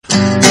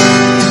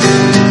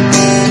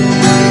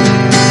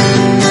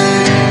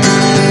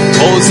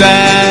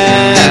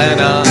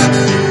Hosanna,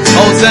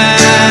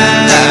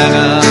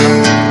 Hosanna,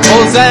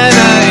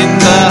 Hosanna in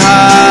the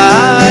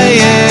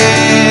highest.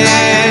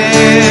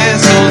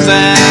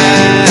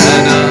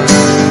 Hosanna,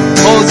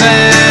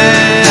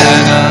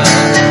 Hosanna,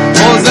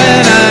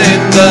 Hosanna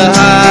in the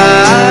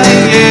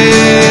highest.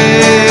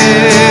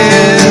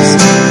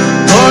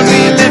 Lord,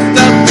 we lift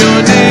up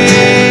your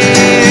name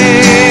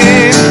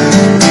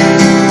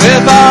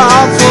with our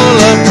hearts full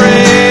of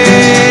praise.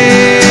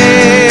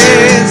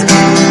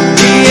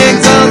 Be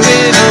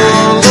exalted, O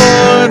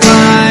Lord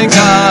my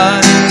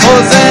God.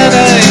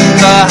 Hosanna in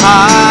the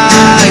highest.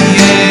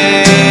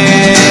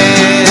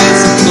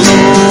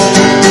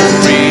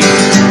 Glory,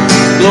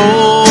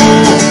 glory,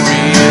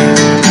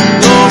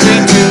 glory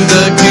to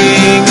the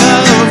King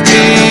of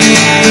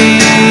Kings.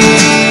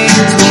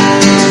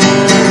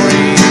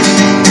 Glory,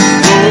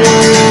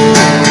 glory,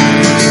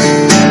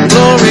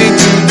 glory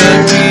to the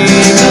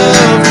King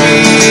of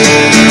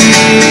Kings.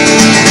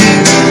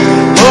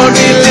 Lord,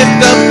 we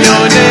lift up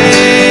your name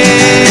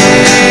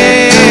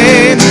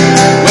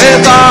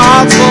with our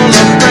hearts full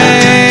of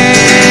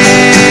praise.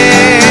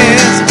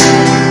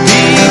 Be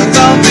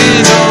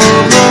exalted, O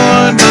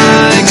Lord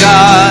my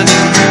God.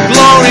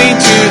 Glory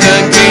to the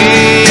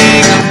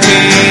King of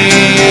Kings.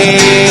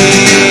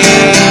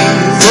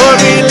 Lord,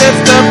 we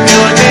lift up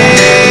your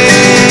name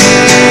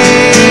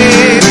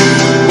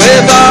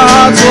with our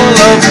hearts full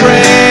of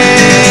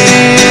praise.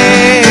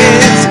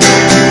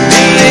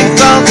 Be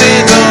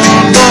exalted, O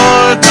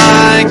Lord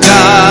my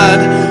God.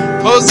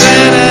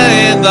 Hosanna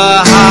in the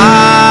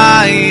highest.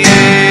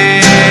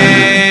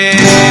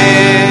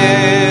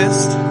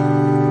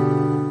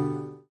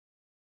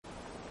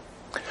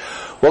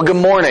 Well, good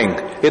morning.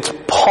 It's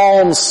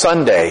Palm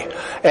Sunday,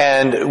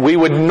 and we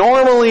would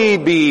normally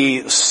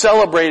be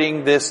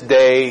celebrating this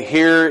day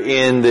here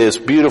in this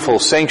beautiful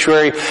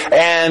sanctuary,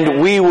 and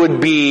we would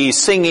be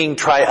singing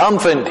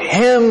triumphant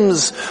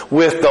hymns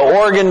with the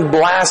organ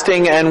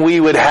blasting, and we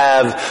would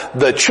have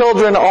the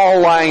children all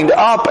lined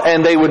up,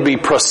 and they would be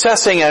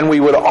processing, and we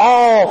would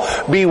all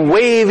be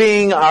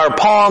waving our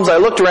palms. I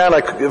looked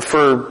around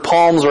for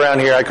palms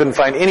around here. I couldn't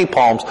find any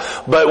palms,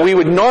 but we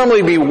would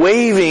normally be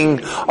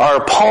waving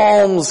our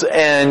palms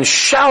and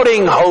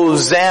shouting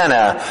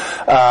Hosanna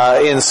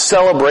in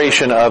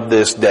celebration of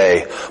this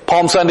day.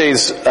 Palm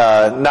Sunday's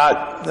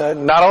not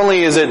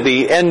only is it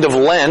the end of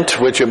Lent,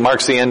 which it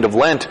marks the end of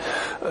Lent,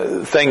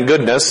 thank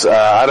goodness.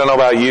 I don't know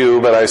about you,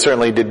 but I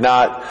certainly did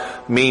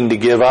not mean to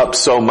give up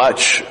so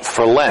much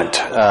for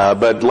Lent.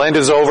 But Lent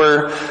is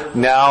over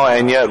now,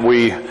 and yet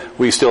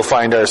we still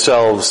find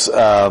ourselves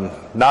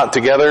not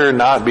together,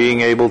 not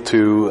being able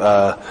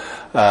to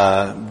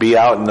be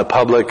out in the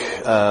public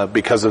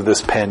because of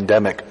this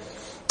pandemic.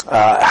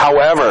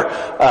 However,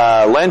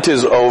 Lent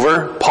is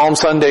over. Palm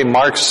Sunday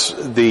marks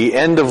the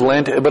end of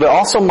Lent, but it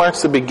also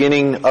marks the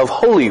beginning of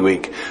Holy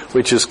Week,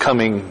 which is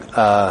coming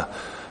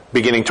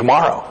beginning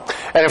tomorrow.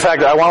 And in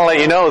fact, I want to let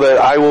you know that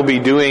I will be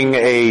doing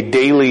a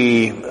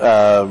daily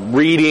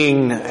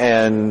reading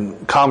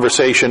and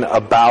conversation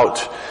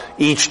about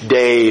each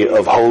day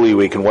of Holy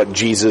Week and what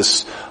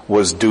Jesus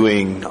was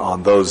doing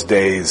on those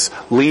days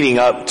leading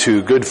up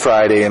to Good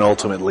Friday and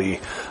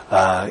ultimately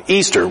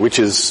Easter, which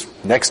is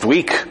next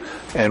week.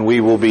 And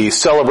we will be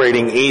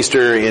celebrating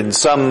Easter in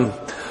some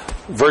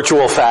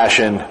virtual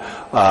fashion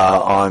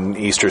on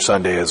Easter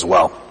Sunday as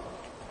well.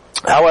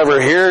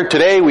 However, here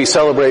today we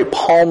celebrate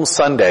Palm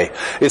Sunday.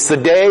 It's the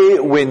day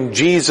when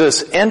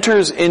Jesus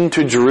enters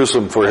into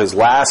Jerusalem for his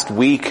last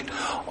week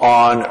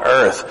on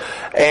earth.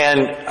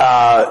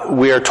 And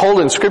we are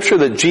told in Scripture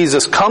that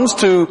Jesus comes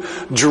to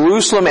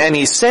Jerusalem and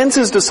he sends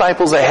his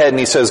disciples ahead and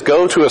he says,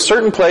 go to a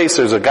certain place,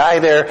 there's a guy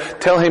there,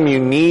 tell him you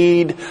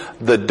need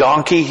the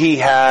donkey he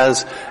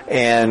has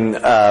and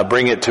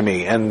bring it to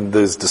me. And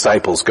his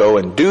disciples go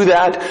and do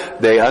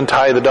that. They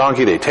untie the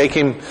donkey, they take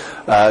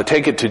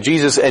it to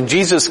Jesus, and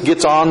Jesus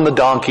gets on the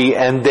donkey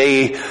and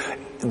they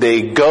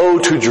go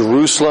to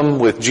Jerusalem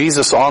with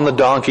Jesus on the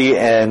donkey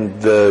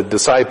and the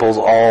disciples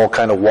all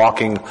kind of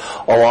walking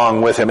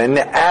along with him. And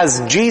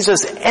as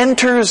Jesus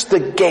enters the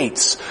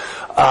gates,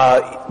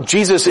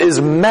 Jesus is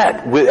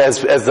met with,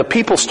 as the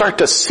people start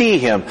to see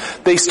him,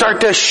 they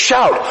start to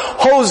shout,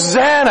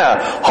 Hosanna!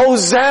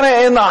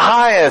 Hosanna in the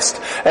highest!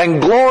 And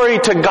glory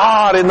to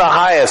God in the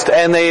highest.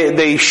 And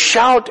they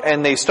shout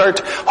and they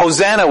start,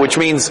 Hosanna, which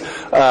means,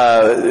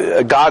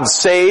 God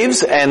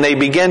saves, and they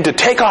begin to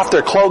take off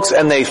their cloaks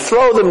and they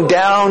throw them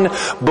down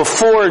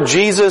before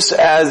Jesus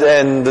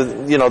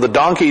the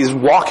donkeys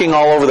walking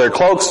all over their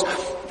cloaks.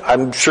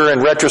 I'm sure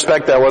in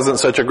retrospect that wasn't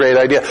such a great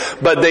idea.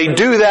 But they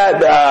do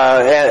that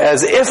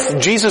as if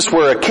Jesus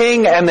were a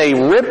king, and they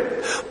rip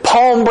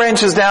palm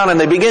branches down and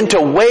they begin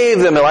to wave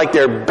them like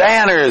they're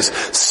banners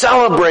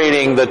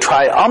celebrating the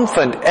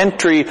triumphant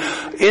entry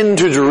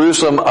into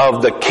Jerusalem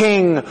of the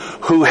king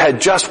who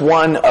had just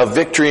won a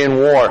victory in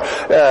war.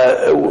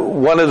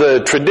 One of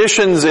the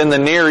traditions in the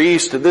Near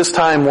East at this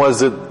time was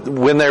that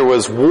when there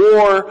was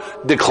war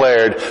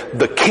declared,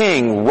 the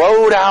king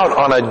rode out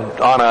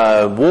on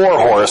a war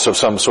horse of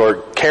some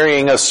sort,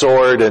 carrying a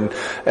sword and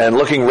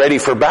looking ready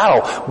for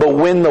battle. But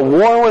when the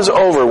war was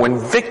over, when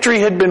victory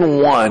had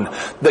been won,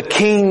 the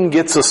king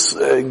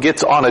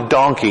gets on a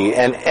donkey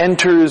and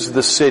enters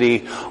the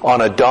city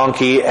on a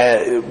donkey,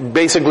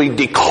 basically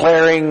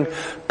declaring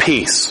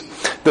peace.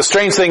 The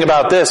strange thing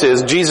about this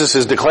is Jesus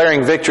is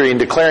declaring victory and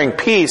declaring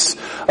peace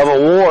of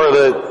a war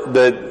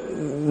that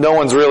no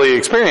one's really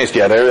experienced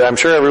yet. I'm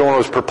sure everyone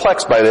was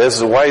perplexed by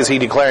this. Why is he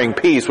declaring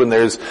peace when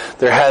there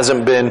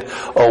hasn't been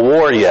a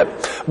war yet?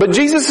 But what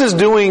Jesus is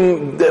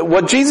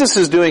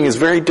doing is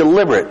very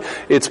deliberate.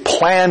 It's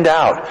planned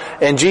out.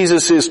 And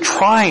Jesus is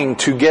trying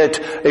to get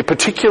this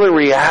particular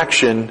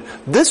reaction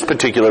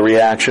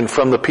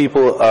from the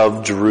people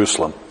of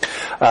Jerusalem.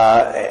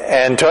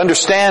 And to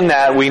understand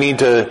that, we need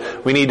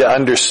to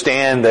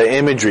understand the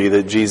imagery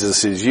that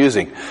Jesus is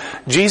using.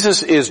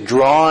 Jesus is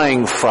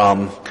drawing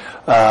from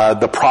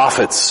the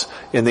prophets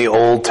in the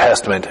Old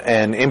Testament,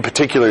 and in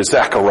particular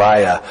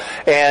Zechariah.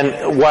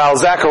 And while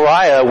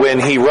Zechariah, when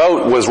he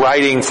was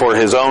writing for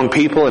his own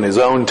people in his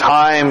own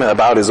time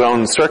about his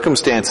own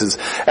circumstances,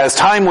 as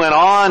time went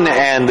on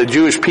and the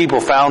Jewish people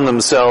found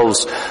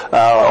themselves, being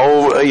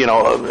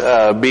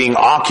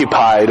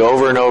occupied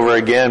over and over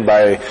again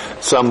by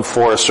some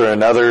force or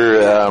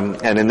another,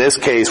 and in this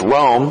case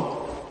Rome,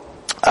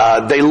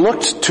 they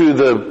looked to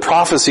the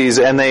prophecies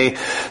and they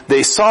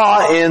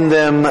saw in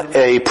them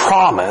a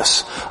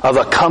promise of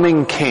a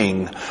coming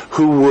king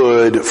who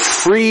would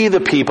free the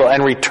people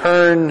and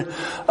return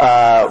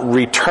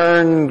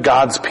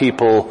God's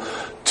people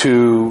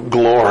to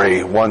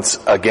glory once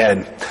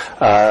again.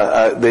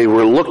 They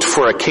were looked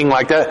for a king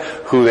like that,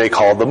 who they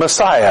called the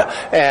Messiah.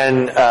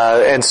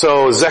 And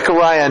so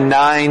Zechariah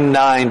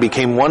 9:9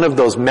 became one of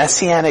those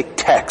messianic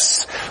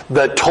texts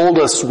that told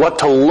us what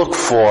to look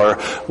for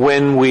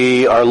when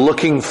we are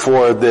looking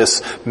for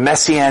this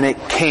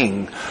messianic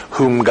king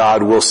whom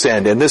God will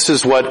send. And this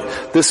is what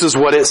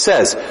it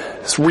says.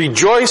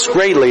 Rejoice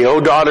greatly,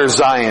 O daughter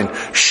Zion.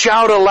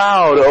 Shout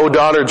aloud, O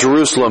daughter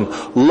Jerusalem.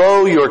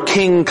 Lo, your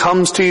king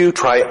comes to you,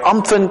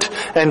 triumphant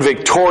and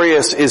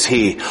victorious is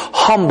he,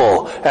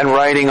 humble and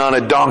riding on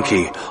a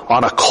donkey,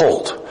 on a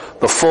colt,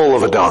 the foal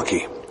of a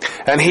donkey.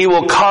 And he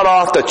will cut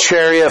off the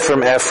chariot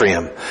from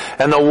Ephraim,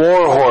 and the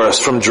war horse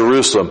from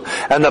Jerusalem,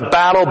 and the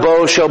battle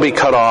bow shall be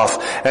cut off,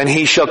 and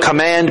he shall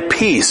command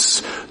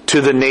peace to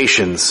the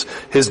nations.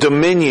 His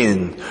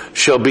dominion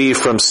shall be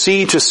from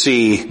sea to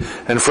sea,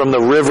 and from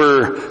the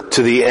river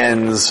to the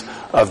ends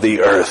of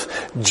the earth.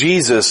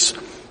 Jesus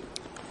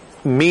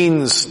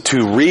means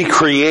to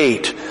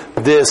recreate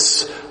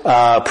this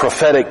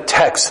prophetic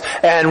text.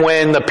 And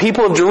when the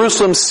people of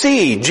Jerusalem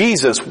see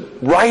Jesus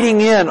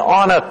riding in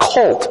on a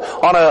colt,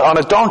 on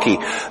a donkey,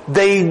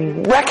 they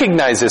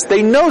recognize this.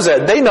 They know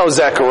that. They know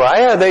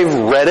Zechariah. They've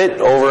read it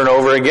over and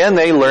over again.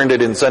 They learned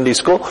it in Sunday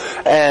school.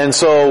 And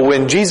so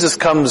when Jesus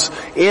comes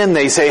in,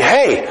 they say,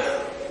 hey,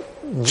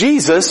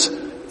 Jesus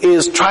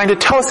is trying to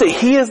tell us that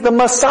he is the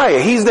Messiah.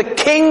 He's the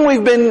king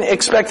we've been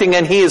expecting,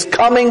 and he is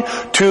coming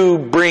to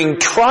bring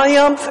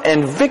triumph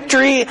and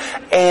victory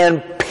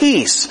and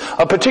peace,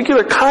 a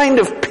particular kind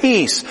of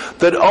peace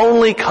that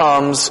only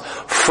comes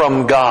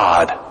from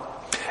God.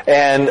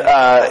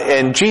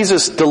 And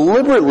Jesus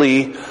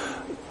deliberately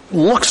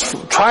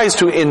tries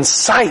to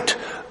incite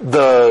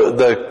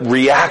the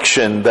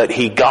reaction that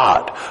he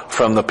got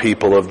from the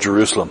people of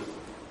Jerusalem.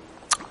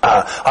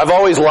 I've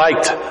always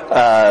liked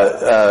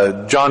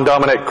John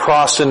Dominic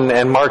Crossan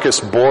and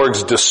Marcus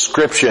Borg's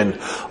description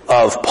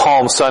of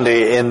Palm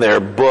Sunday in their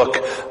book,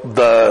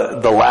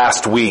 The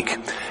Last Week.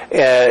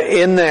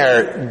 In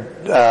there,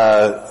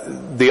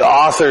 the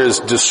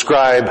authors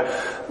describe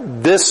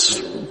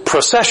this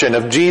procession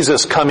of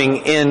Jesus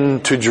coming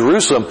into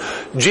Jerusalem.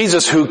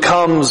 Jesus who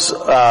comes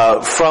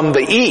from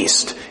the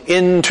east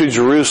into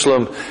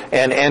Jerusalem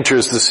and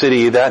enters the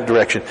city that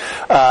direction.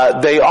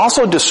 They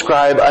also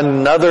describe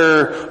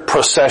another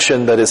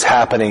procession that is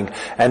happening,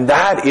 and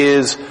that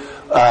is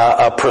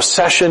a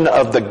procession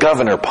of the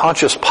governor,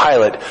 Pontius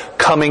Pilate,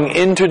 coming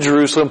into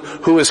Jerusalem,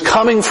 who is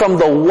coming from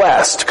the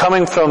west,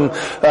 coming from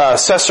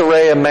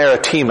Caesarea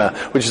Maritima,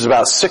 which is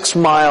about 6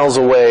 miles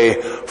away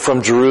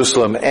from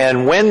Jerusalem.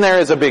 And when there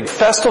is a big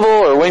festival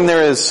or when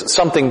there is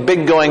something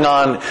big going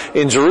on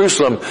in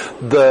Jerusalem,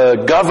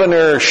 the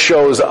governor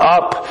shows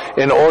up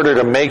in order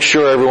to make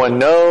sure everyone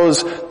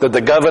knows that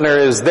the governor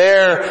is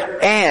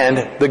there,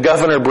 and the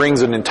governor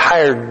brings an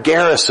entire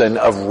garrison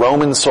of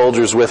Roman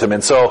soldiers with him.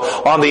 And so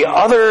on the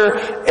other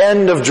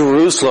end of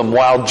Jerusalem,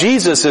 while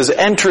Jesus is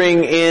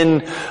entering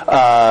in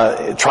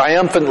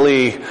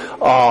triumphantly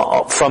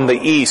from the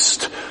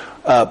east,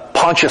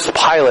 Pontius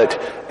Pilate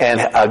and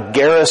a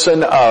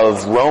garrison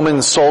of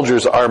Roman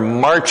soldiers are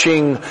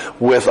marching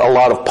with a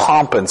lot of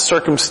pomp and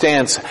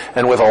circumstance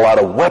and with a lot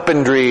of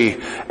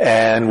weaponry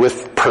and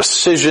with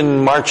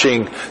precision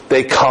marching.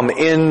 They come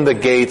in the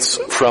gates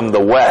from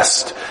the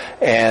west,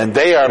 and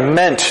they are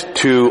meant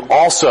to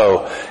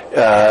also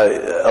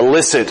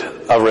elicit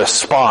a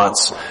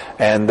response,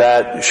 and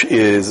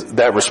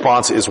that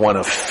response is one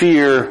of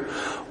fear,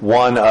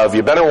 one of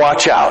you better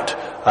watch out.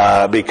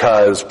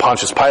 because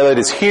Pontius Pilate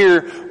is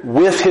here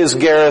with his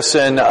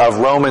garrison of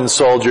Roman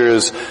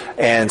soldiers,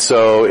 and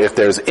so if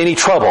there's any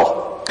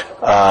trouble,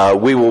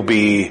 we will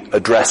be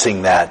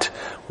addressing that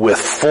with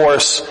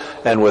force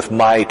and with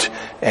might,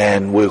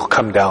 and we'll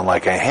come down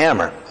like a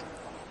hammer.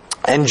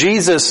 And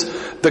Jesus,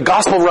 the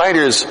gospel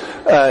writers,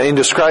 in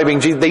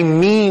describing Jesus, they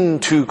mean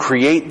to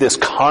create this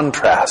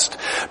contrast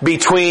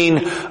between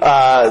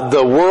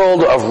the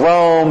world of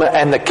Rome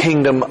and the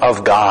kingdom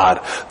of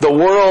God. The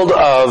world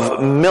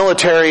of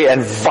military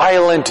and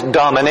violent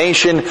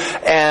domination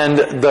and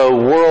the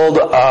world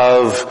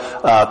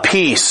of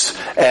peace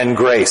and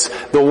grace.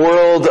 The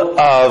world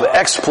of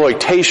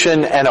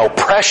exploitation and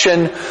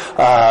oppression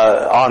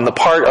on the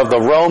part of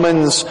the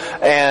Romans,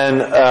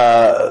 and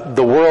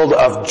the world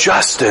of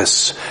justice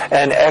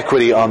and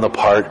equity on the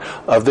part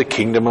of the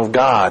kingdom of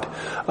God.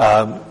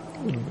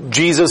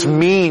 Jesus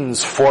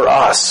means for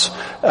us,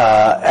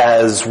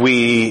 as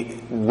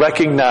we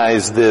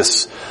recognize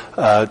this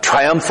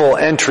triumphal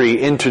entry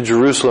into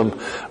Jerusalem,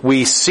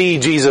 we see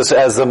Jesus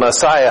as the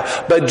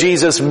Messiah, but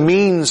Jesus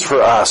means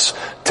for us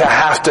to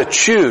have to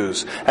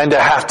choose and to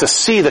have to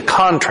see the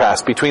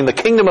contrast between the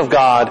kingdom of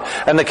God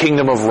and the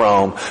kingdom of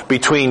Rome,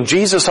 between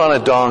Jesus on a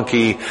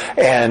donkey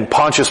and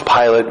Pontius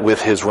Pilate with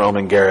his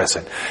Roman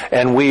garrison.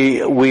 And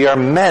we are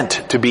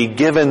meant to be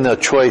given the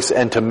choice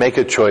and to make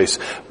a choice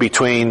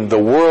between the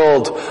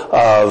world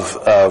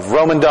of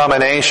Roman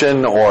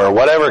domination, or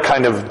whatever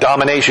kind of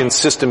domination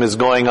system is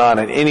going on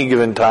at any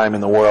given time in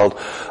the world,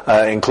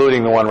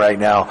 including the one right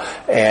now,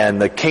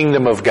 and the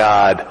kingdom of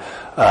God,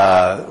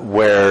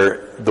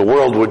 where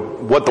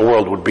what the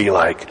world would be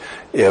like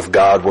if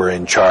God were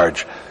in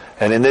charge.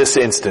 And in this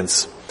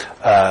instance,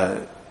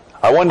 I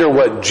wonder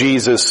what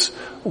Jesus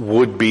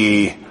would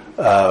be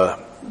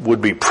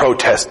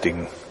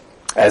protesting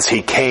as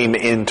he came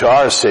into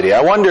our city.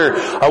 I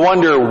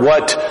wonder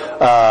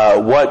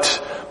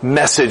what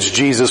message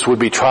Jesus would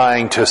be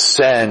trying to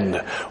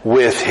send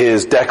with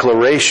his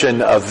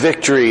declaration of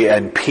victory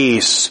and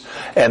peace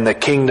and the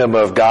kingdom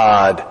of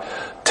God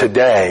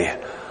today.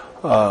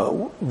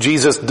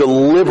 Jesus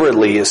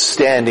deliberately is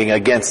standing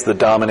against the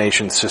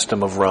domination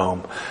system of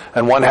Rome.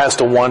 And one has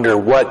to wonder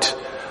what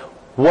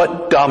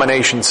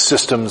domination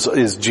systems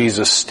is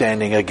Jesus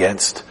standing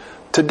against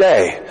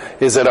today?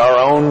 Is it our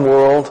own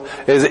world?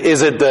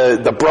 Is it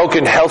the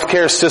broken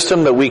healthcare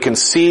system that we can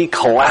see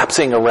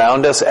collapsing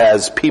around us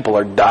as people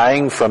are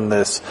dying from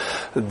this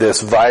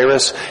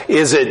virus?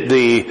 Is it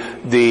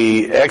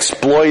the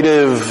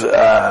exploitive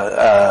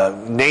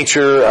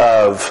nature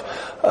of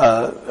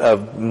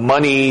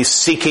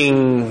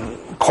money-seeking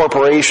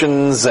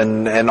corporations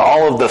and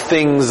all of the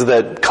things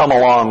that come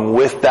along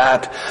with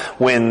that,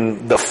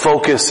 when the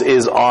focus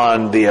is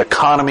on the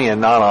economy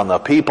and not on the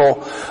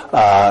people?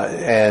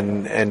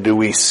 And do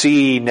we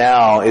see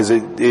now,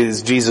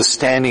 is Jesus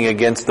standing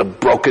against the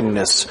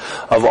brokenness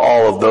of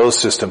all of those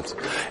systems?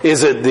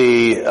 Is it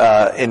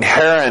the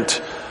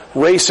inherent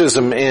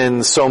racism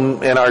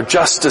in our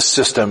justice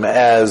system,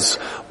 as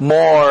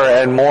more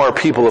and more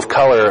people of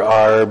color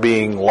are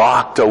being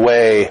locked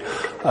away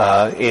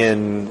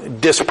in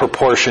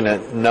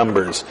disproportionate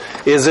numbers?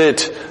 Is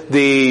it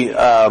the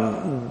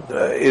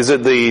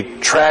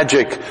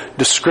tragic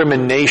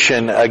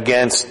discrimination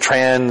against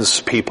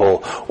trans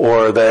people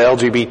or the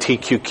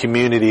LGBTQ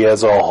community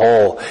as a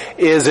whole?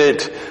 Is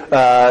it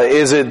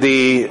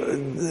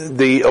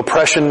the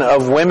oppression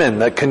of women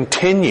that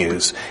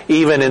continues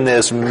even in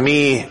this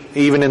Me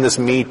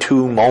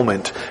Too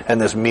moment and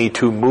this Me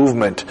Too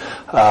movement?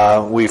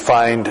 We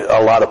find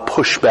a lot of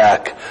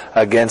pushback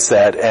against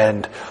that,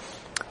 and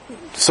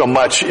so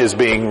much is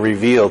being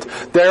revealed.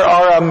 There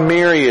are a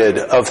myriad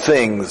of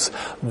things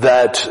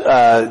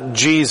that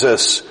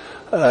Jesus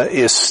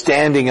is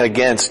standing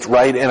against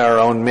right in our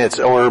own midst,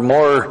 or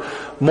more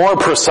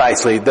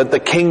precisely, that the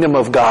kingdom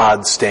of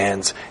God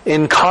stands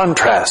in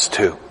contrast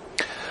to.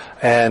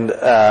 And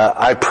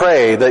I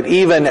pray that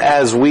even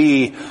as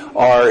we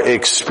are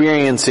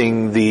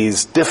experiencing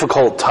these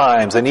difficult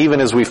times, and even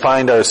as we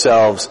find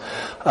ourselves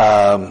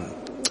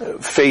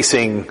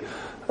facing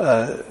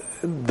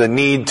the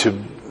need to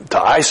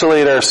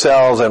isolate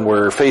ourselves, and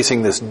we're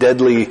facing this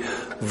deadly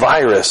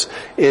virus,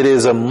 it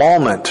is a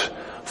moment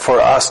for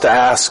us to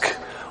ask,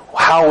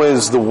 how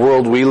is the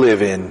world we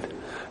live in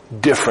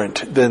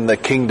different than the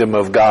kingdom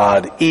of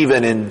God,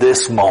 even in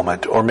this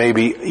moment, or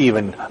maybe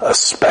even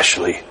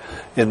especially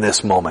in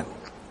this moment?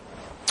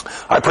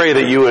 I pray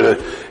that you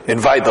would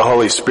invite the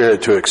Holy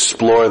Spirit to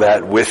explore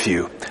that with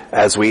you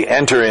as we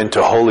enter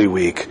into Holy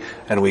Week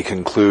and we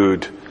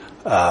conclude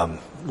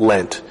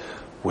Lent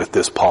with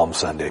this Palm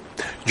Sunday.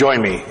 Join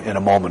me in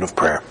a moment of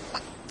prayer.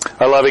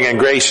 Our loving and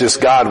gracious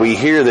God, we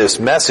hear this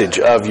message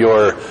of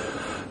your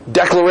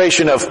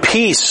declaration of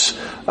peace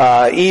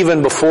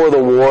even before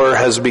the war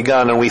has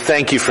begun, and we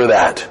thank you for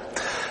that.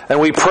 And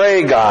we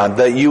pray, God,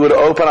 that you would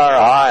open our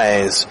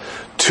eyes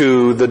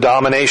to the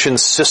domination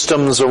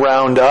systems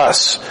around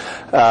us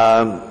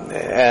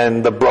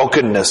and the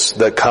brokenness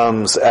that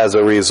comes as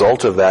a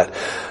result of that.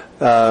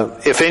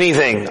 If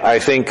anything, I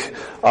think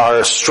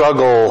our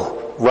struggle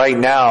right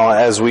now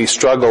as we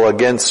struggle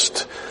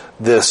against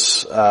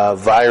this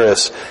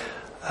virus,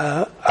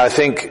 I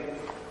think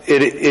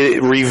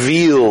it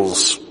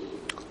reveals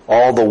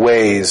all the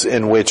ways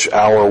in which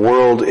our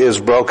world is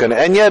broken,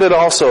 and yet it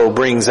also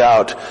brings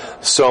out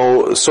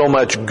so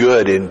much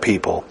good in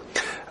people.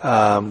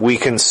 We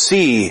can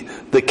see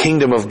the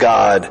kingdom of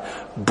God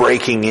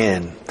breaking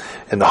in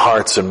the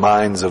hearts and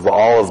minds of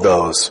all of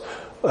those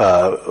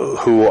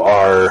who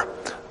are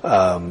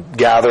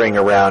gathering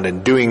around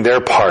and doing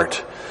their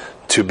part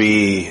to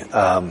be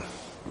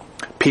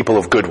people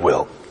of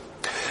goodwill.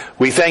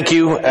 We thank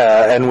you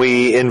and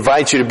we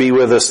invite you to be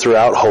with us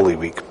throughout Holy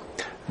Week.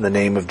 In the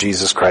name of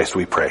Jesus Christ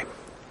we pray.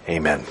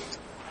 Amen.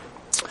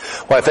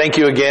 Well, I thank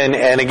you again,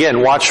 and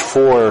again, watch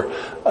for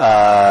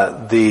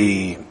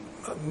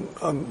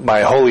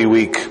my Holy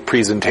Week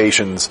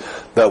presentations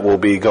that will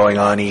be going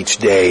on each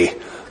day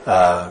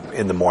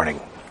in the morning.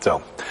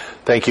 So,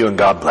 thank you and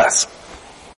God bless.